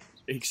same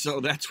thing. so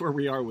that's where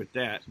we are with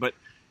that. But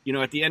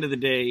at the end of the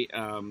day,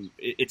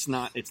 it's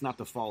not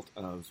the fault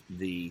of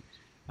the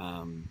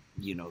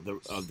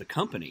of the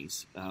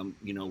companies.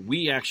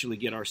 We actually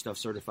get our stuff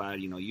certified.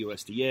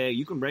 USDA.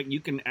 You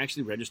can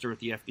actually register with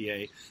the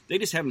FDA. They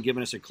just haven't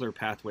given us a clear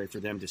pathway for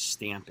them to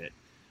stamp it.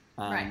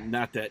 Right.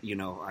 Not that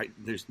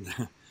there's.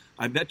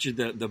 I bet you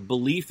the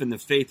belief and the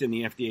faith in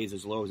the FDA is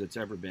as low as it's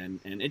ever been,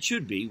 and it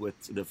should be with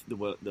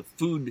the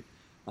food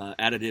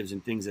additives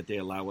and things that they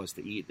allow us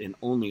to eat in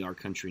only our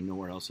country,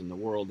 nowhere else in the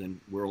world, and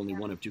we're only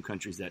one of 2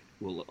 countries that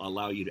will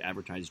allow you to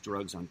advertise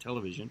drugs on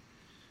television,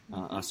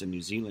 us in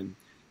New Zealand.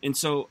 And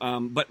so,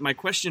 but my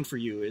question for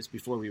you is,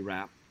 before we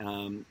wrap,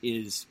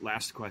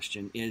 last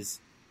question is,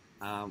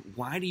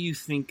 why do you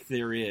think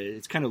there is,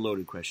 it's kind of a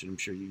loaded question, I'm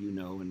sure you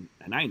know,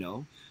 and I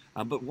know,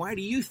 but why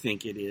do you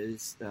think it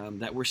is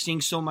that we're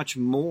seeing so much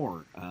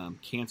more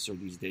cancer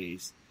these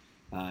days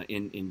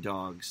in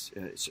dogs,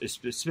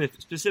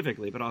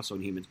 specifically, but also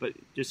in humans, but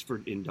just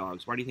in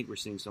dogs? Why do you think we're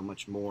seeing so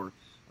much more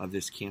of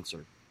this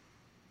cancer?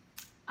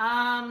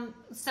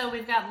 So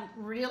we've got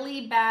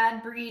really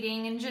bad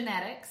breeding and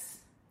genetics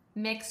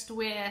mixed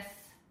with,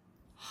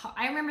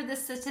 I remember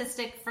this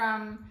statistic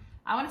from,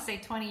 I want to say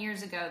 20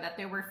 years ago, that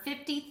there were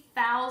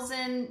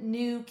 50,000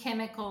 new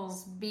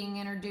chemicals being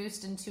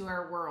introduced into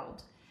our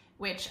world,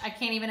 which I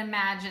can't even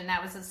imagine.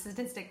 That was a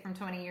statistic from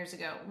 20 years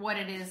ago, what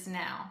it is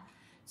now.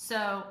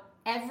 So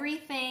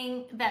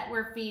everything that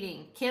we're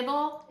feeding,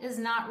 kibble is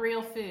not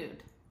real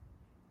food.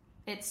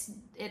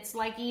 It's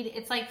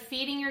like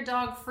feeding your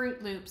dog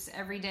Fruit Loops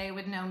every day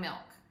with no milk.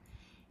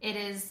 It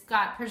has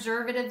got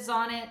preservatives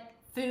on it,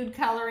 food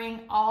coloring,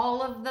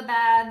 all of the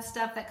bad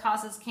stuff that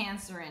causes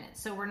cancer in it.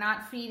 So we're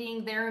not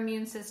feeding their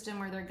immune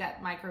system or their gut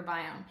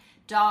microbiome.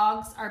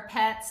 Dogs are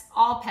pets.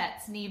 All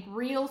pets need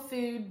real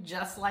food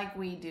just like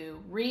we do.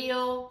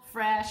 Real,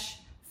 fresh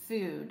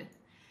food.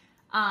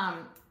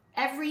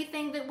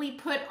 Everything that we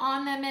put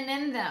on them and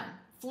in them,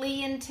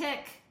 flea and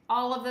tick,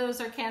 all of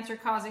those are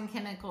cancer-causing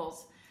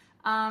chemicals.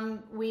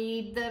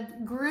 The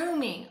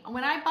grooming.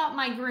 When I bought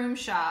my groom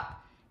shop,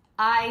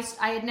 I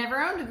had never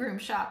owned a groom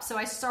shop, so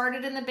I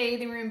started in the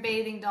bathing room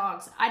bathing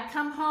dogs. I'd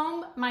come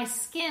home, my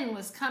skin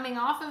was coming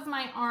off of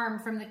my arm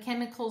from the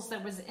chemicals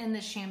that was in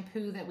the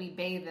shampoo that we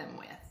bathe them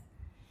with.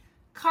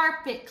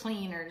 Carpet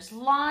cleaners,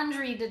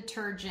 laundry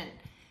detergent,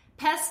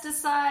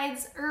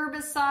 pesticides,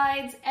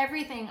 herbicides,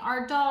 everything.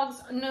 Our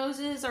dogs'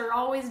 noses are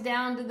always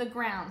down to the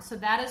ground, so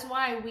that is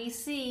why we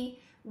see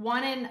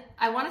 1 in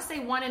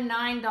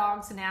 9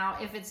 dogs now,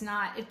 if it's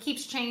not, it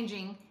keeps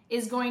changing,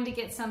 is going to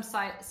get some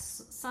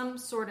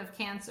sort of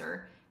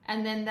cancer.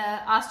 And then the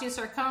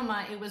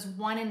osteosarcoma, it was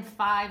 1 in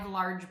 5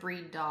 large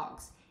breed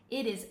dogs.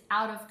 It is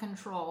out of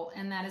control,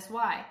 and that is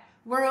why.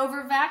 We're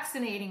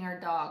over-vaccinating our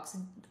dogs.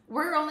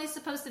 We're only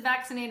supposed to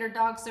vaccinate our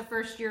dogs their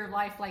first year of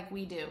life like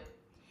we do.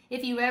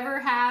 If you ever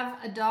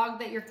have a dog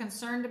that you're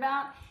concerned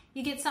about,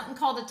 you get something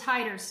called a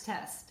titers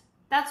test.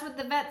 That's what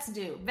the vets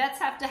do. Vets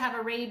have to have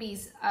a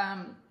rabies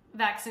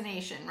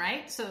vaccination,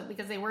 right? So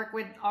because they work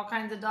with all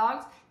kinds of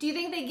dogs. Do you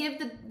think they give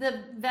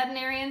the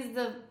veterinarians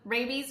the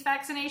rabies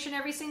vaccination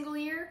every single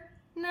year?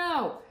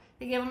 No.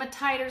 They give them a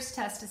titers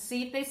test to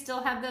see if they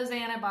still have those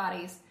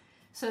antibodies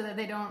so that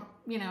they don't,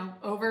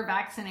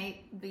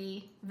 over-vaccinate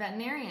the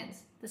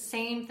veterinarians. The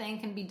same thing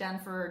can be done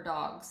for our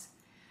dogs.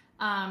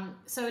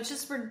 So it's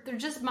just, they're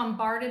just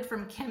bombarded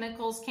from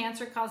chemicals,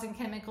 cancer-causing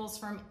chemicals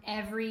from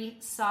every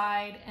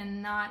side,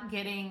 and not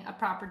getting a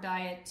proper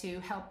diet to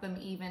help them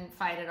even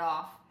fight it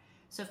off.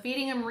 So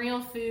feeding them real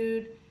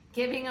food,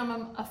 giving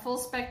them a full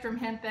spectrum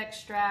hemp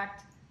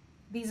extract,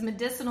 these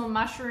medicinal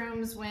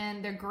mushrooms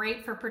when they're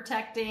great for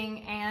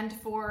protecting and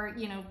for,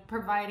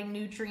 providing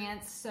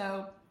nutrients.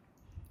 So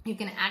you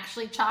can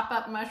actually chop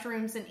up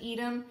mushrooms and eat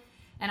them.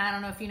 And I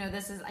don't know if you know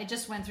this, I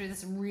just went through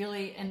this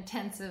really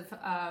intensive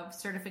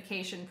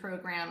certification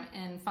program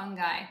in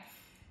fungi.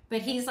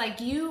 But he's like,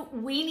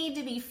 we need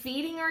to be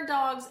feeding our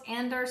dogs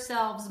and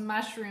ourselves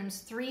mushrooms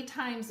 3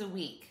 times a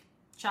week.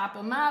 Chop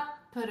them up,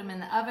 put them in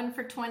the oven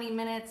for 20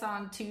 minutes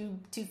on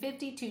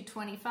 250,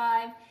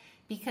 225,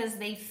 because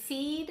they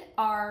feed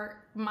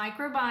our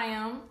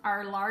microbiome,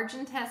 our large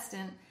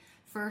intestine,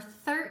 for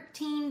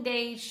 13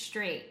 days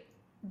straight.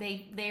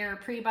 They're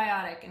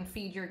prebiotic and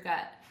feed your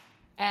gut.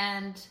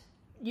 And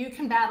you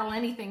can battle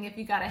anything if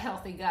you got a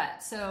healthy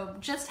gut. So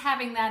just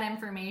having that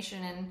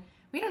information, and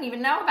we don't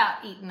even know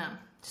about eating them.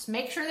 Just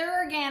make sure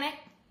they're organic,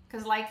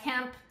 because like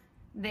hemp,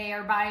 they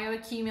are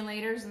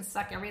bioaccumulators and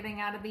suck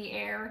everything out of the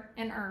air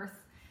and earth.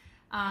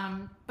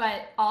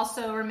 But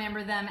also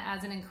remember them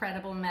as an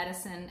incredible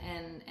medicine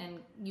and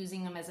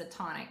using them as a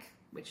tonic,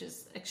 which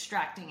is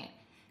extracting it.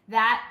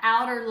 That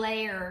outer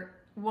layer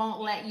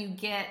won't let you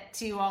get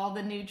to all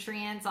the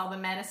nutrients, all the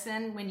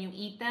medicine when you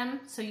eat them.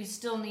 So you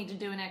still need to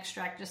do an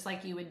extract just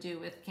like you would do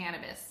with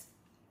cannabis.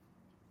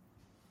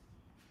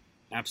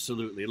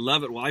 Absolutely.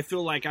 Love it. Well, I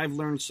feel like I've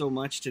learned so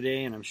much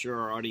today, and I'm sure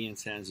our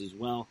audience has as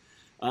well.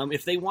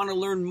 If they want to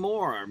learn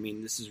more,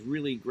 this is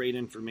really great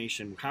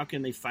information. How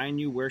can they find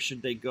you? Where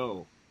should they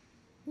go?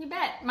 You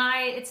bet.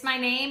 It's my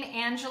name,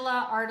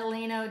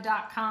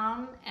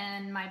 AngelaArdolino.com,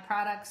 and my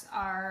products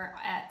are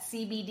at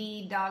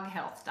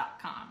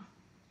CBDdoghealth.com.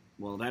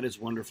 Well, that is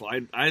wonderful.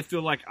 I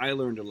feel like I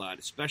learned a lot,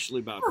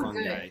 especially about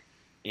fungi. Good.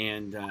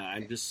 And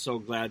I'm just so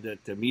glad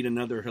to meet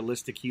another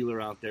holistic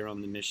healer out there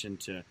on the mission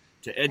to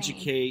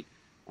educate,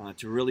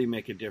 to really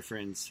make a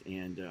difference.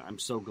 And I'm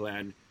so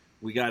glad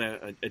we got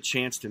a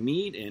chance to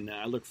meet, and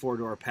I look forward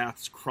to our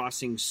paths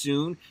crossing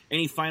soon.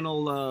 Any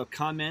final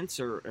comments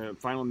or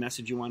final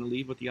message you want to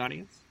leave with the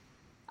audience?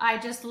 I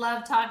just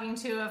love talking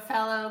to a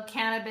fellow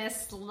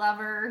cannabis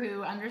lover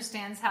who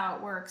understands how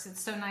it works.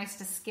 It's so nice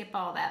to skip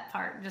all that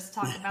part and just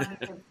talk about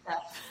the good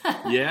stuff.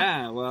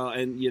 Yeah, well,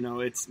 and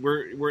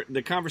we're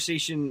the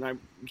conversation a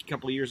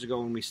couple of years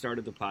ago when we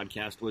started the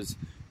podcast was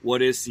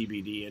what is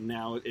CBD, and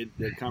now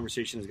the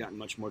conversation has gotten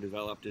much more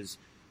developed. Is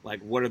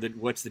like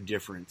what's the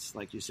difference?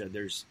 Like you said,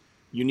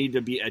 you need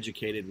to be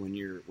educated when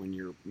you're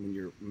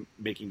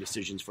making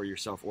decisions for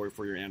yourself or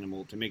for your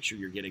animal to make sure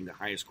you're getting the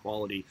highest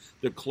quality,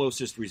 the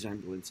closest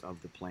resemblance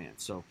of the plant.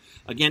 So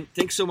again,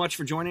 thanks so much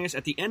for joining us.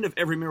 At the end of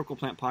every Miracle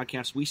Plant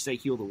podcast, we say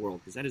heal the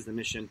world, because that is the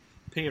mission.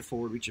 Pay it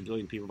forward, reach 1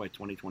 billion people by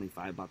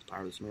 2025 about the power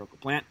of this miracle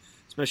plant,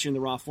 especially in the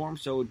raw form.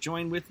 So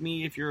join with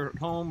me if you're at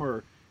home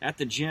or at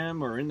the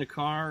gym or in the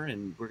car,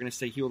 and we're going to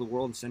say heal the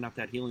world and send out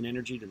that healing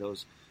energy to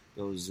those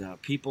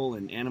people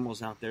and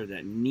animals out there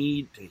that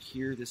need to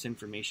hear this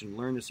information,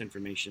 learn this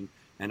information,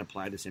 and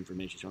apply this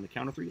information. So on the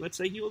count of 3, let's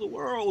say heal the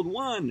world.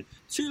 1,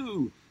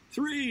 2,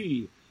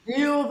 3.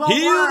 Heal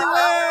the world!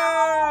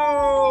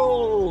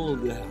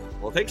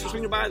 Well, thanks for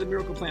swinging by the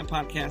Miracle Plant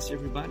Podcast,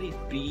 everybody.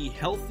 Be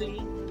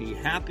healthy, be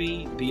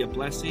happy, be a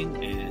blessing,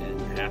 and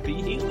happy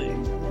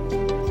healing.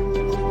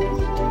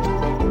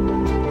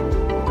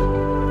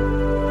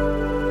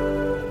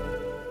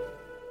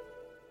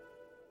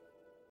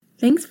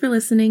 Thanks for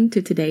listening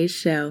to today's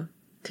show.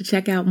 To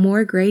check out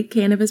more great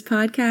cannabis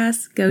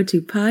podcasts, go to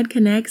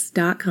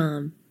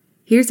podconnects.com.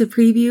 Here's a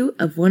preview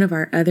of one of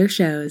our other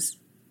shows.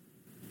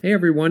 Hey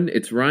everyone,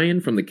 it's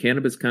Ryan from the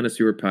Cannabis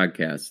Connoisseur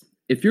Podcast.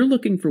 If you're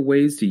looking for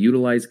ways to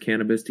utilize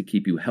cannabis to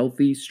keep you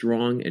healthy,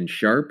 strong, and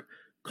sharp,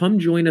 come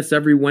join us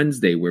every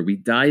Wednesday where we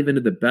dive into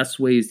the best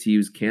ways to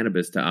use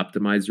cannabis to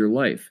optimize your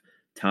life.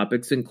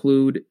 Topics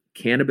include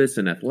cannabis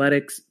and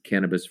athletics,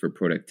 cannabis for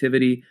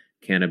productivity,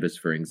 cannabis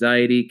for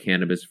anxiety,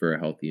 cannabis for a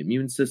healthy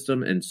immune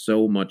system, and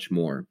so much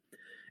more.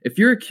 If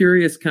you're a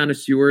curious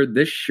connoisseur,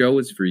 this show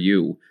is for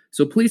you.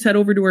 So please head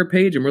over to our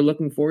page, and we're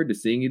looking forward to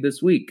seeing you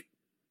this week.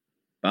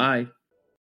 Bye.